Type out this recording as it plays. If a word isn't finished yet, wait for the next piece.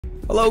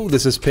Hello,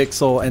 this is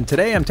Pixel, and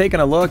today I'm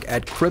taking a look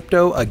at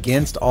Crypto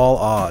Against All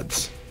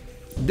Odds.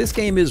 This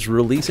game is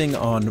releasing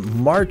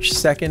on March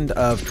 2nd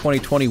of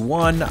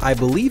 2021. I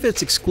believe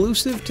it's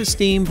exclusive to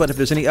Steam, but if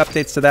there's any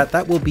updates to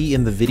that will be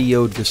in the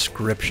video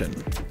description.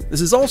 This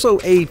is also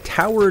a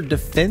tower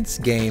defense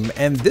game,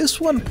 and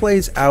this one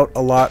plays out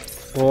a lot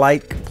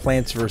like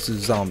Plants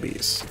vs.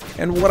 Zombies.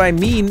 And what I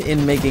mean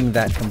in making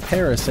that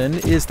comparison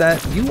is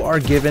that you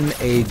are given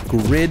a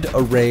grid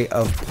array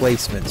of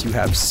placements. You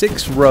have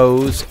 6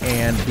 rows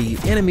and the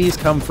enemies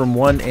come from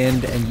one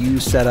end, and you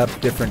set up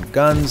different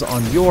guns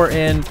on your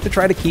end to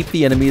try to keep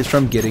the enemies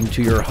from getting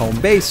to your home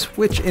base,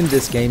 which in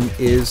this game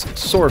is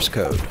source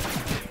code.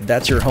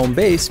 That's your home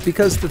base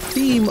because the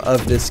theme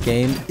of this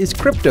game is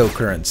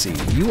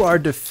cryptocurrency. You are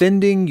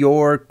defending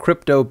your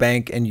crypto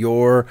bank and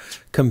your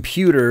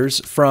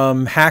computers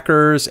from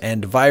hackers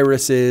and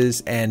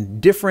viruses and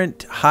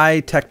different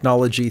high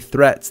technology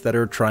threats that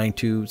are trying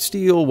to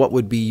steal what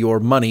would be your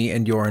money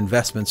and your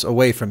investments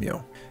away from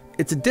you.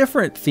 It's a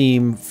different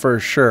theme for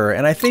sure,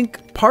 and I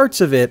think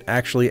parts of it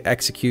actually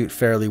execute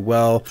fairly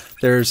well.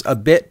 There's a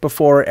bit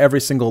before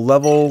every single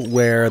level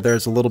where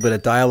there's a little bit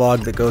of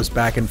dialogue that goes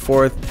back and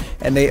forth,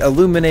 and they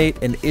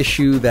illuminate an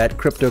issue that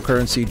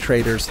cryptocurrency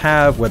traders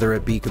have, whether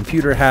it be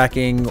computer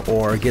hacking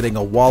or getting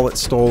a wallet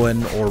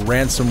stolen or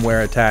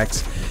ransomware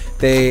attacks.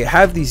 They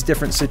have these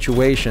different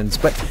situations,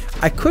 but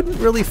I couldn't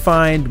really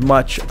find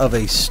much of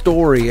a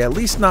story, at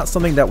least not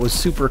something that was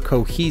super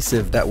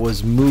cohesive that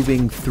was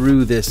moving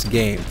through this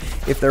game.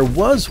 If there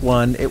was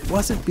one, it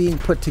wasn't being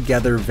put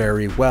together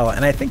very well,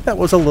 and I think that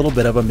was a little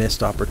bit of a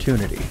missed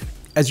opportunity.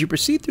 As you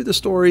proceed through the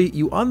story,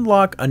 you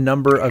unlock a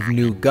number of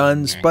new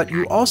guns, but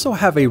you also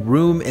have a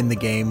room in the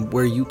game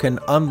where you can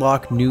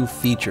unlock new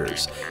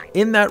features.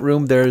 In that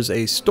room, there's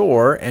a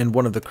store, and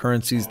one of the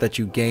currencies that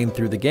you gain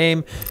through the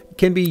game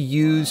can be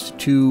used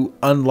to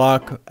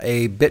unlock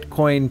a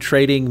Bitcoin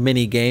trading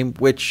minigame,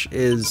 which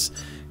is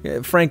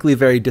frankly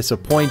very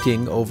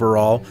disappointing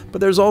overall,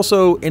 but there's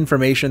also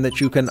information that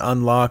you can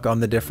unlock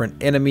on the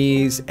different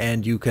enemies,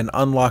 and you can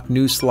unlock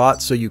new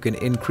slots so you can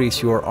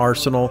increase your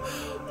arsenal.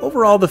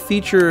 Overall, the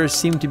features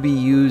seem to be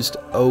used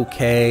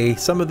okay.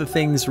 Some of the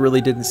things really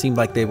didn't seem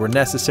like they were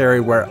necessary,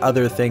 where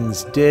other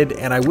things did,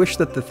 and I wish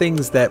that the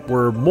things that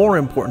were more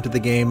important to the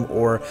game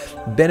or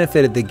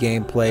benefited the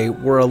gameplay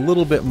were a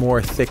little bit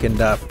more thickened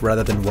up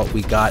rather than what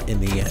we got in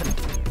the end.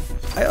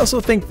 I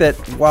also think that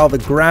while the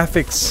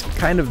graphics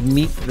kind of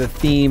meet the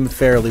theme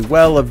fairly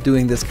well of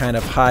doing this kind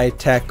of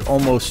high-tech,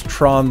 almost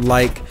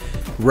Tron-like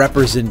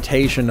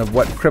representation of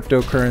what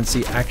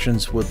cryptocurrency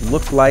actions would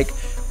look like,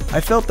 I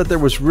felt that there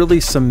was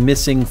really some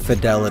missing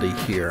fidelity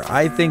here.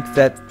 I think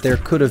that there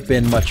could have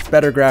been much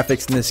better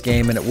graphics in this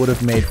game, and it would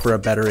have made for a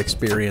better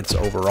experience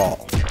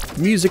overall.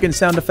 Music and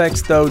sound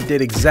effects, though, did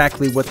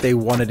exactly what they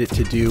wanted it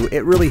to do.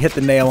 It really hit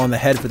the nail on the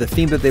head for the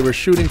theme that they were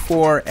shooting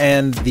for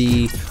and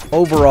the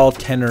overall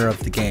tenor of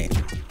the game.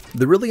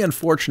 The really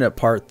unfortunate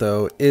part,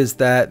 though, is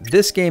that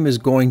this game is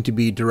going to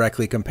be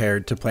directly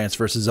compared to Plants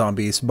vs.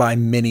 Zombies by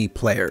many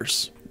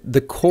players.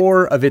 The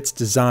core of its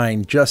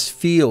design just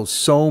feels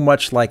so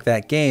much like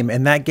that game,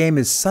 and that game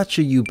is such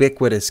a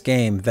ubiquitous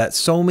game that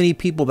so many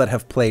people that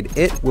have played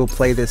it will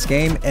play this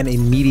game and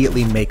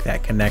immediately make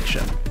that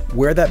connection.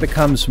 Where that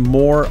becomes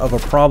more of a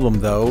problem,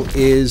 though,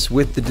 is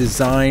with the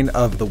design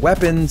of the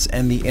weapons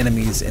and the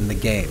enemies in the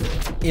game.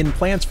 In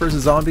Plants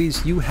vs.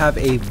 Zombies, you have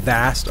a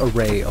vast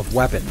array of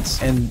weapons,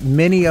 and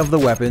many of the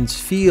weapons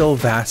feel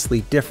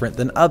vastly different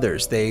than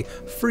others. They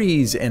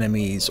freeze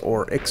enemies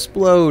or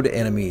explode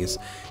enemies.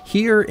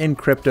 Here in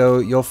Crypto,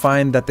 you'll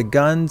find that the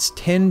guns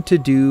tend to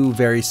do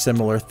very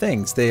similar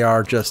things. They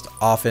are just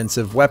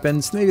offensive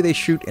weapons. Maybe they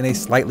shoot in a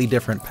slightly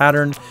different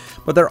pattern,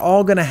 but they're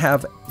all going to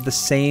have the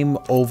same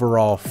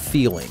overall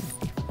feeling.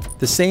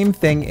 The same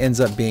thing ends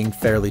up being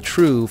fairly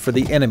true for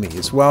the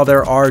enemies. While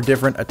there are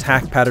different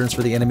attack patterns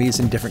for the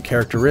enemies and different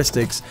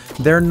characteristics,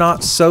 they're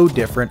not so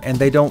different, and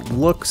they don't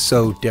look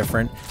so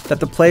different that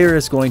the player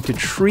is going to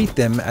treat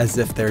them as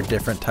if they're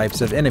different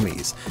types of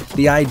enemies.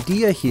 The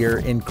idea here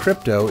in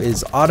Crypto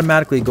is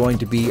automatically going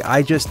to be,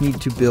 I just need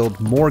to build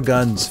more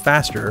guns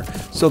faster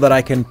so that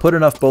I can put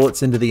enough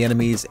bullets into the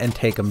enemies and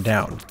take them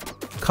down.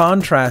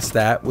 Contrast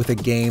that with a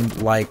game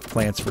like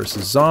Plants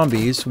vs.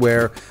 Zombies,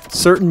 where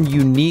certain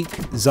unique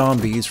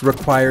zombies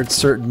required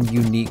certain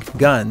unique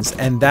guns,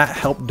 and that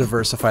helped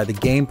diversify the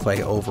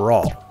gameplay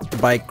overall.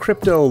 By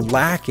Crypto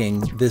lacking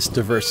this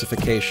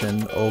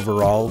diversification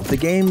overall, the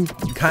game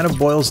kind of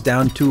boils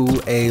down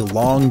to a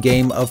long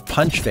game of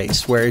punch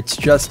face, where it's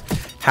just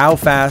how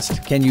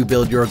fast can you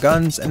build your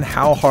guns and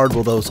how hard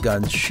will those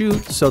guns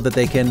shoot so that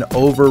they can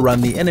overrun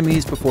the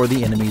enemies before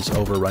the enemies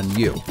overrun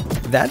you.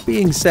 That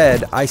being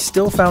said, I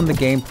still found the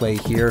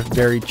gameplay here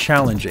very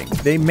challenging.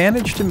 They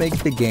managed to make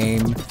the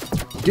game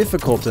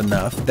difficult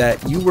enough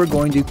that you were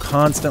going to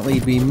constantly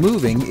be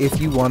moving if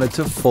you wanted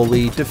to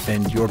fully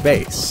defend your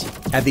base.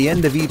 At the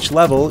end of each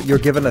level, you're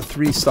given a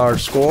 3-star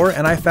score,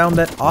 and I found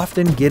that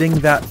often getting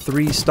that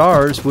 3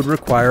 stars would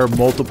require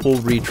multiple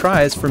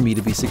retries for me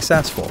to be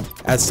successful.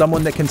 As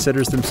someone that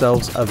considers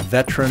themselves a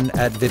veteran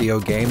at video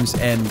games,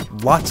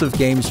 and lots of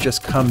games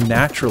just come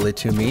naturally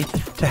to me,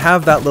 to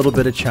have that little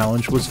bit of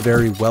challenge was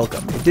very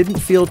welcome. It didn't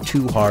feel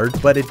too hard,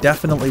 but it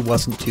definitely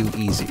wasn't too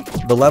easy.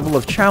 The level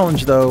of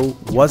challenge, though,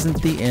 wasn't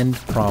the end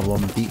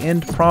problem. The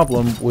end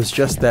problem was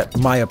just that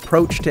my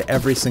approach to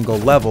every single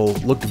level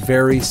looked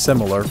very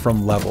similar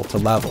from level to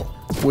level.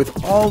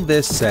 With all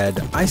this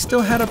said, I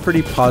still had a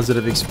pretty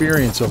positive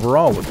experience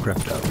overall with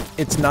Crypto.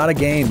 It's not a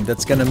game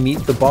that's going to meet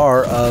the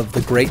bar of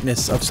the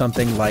greatness of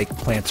something like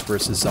Plants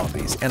vs.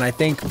 Zombies, and I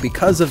think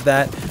because of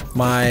that,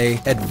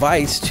 my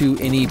advice to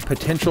any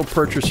potential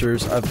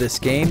purchasers of this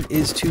game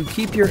is to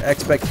keep your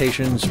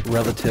expectations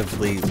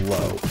relatively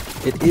low.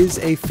 It is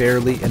a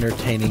fairly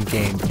entertaining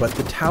game, but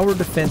the tower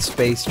defense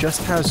space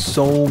just has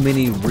so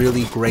many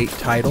really great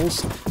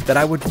titles that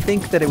I would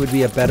think that it would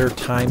be a better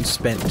time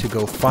spent to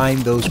go find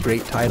those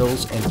great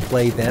titles and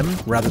play them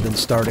rather than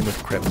starting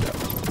with Crypto.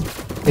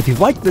 If you've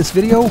liked this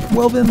video,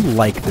 well then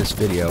like this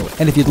video.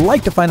 And if you'd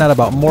like to find out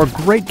about more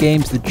great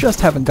games that just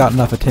haven't got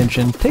enough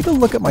attention, take a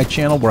look at my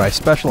channel where I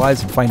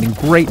specialize in finding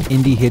great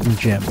indie hidden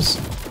gems.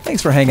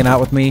 Thanks for hanging out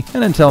with me,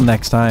 and until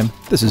next time,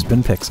 this has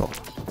been Pixel.